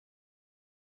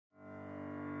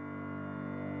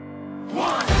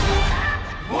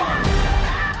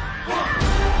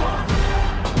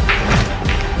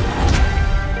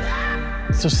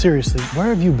So seriously, where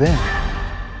have you been?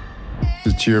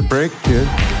 It's your break, kid.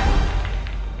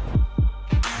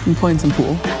 I'm playing some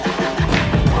pool.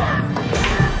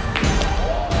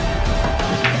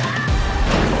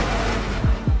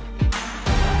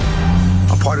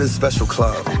 I'm part of this special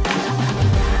club.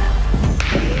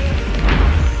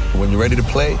 When you're ready to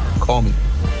play, call me.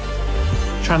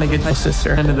 Trying to get my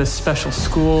sister into this special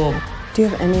school. Do you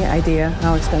have any idea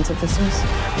how expensive this is?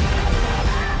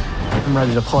 I'm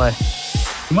ready to play.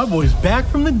 My boy's back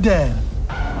from the dead.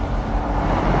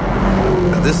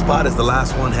 Now, this spot is the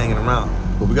last one hanging around,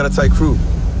 but we got a tight crew.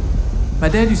 My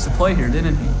dad used to play here,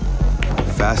 didn't he?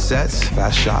 Fast sets,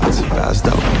 fast shots, fast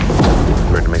dough.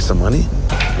 Ready to make some money?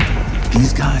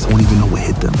 These guys won't even know what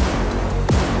hit them.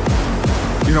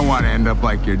 You don't want to end up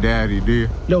like your daddy, do you?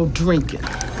 No drinking.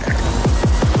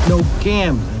 No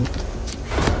gambling.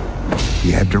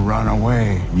 You had to run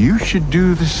away. You should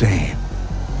do the same.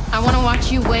 I want to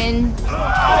watch you win.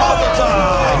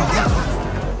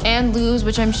 And lose,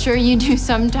 which I'm sure you do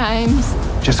sometimes.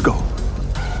 Just go.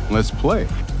 Let's play.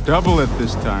 Double it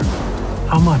this time.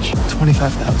 How much?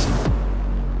 25,000.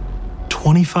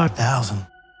 25,000.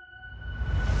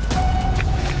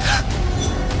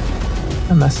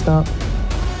 I messed up.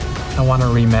 I want a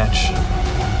rematch.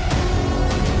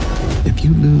 If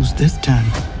you lose this time,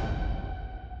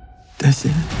 that's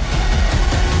it.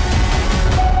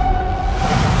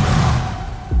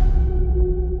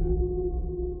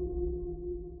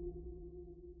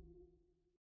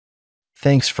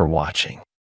 Thanks for watching.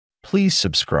 Please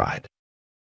subscribe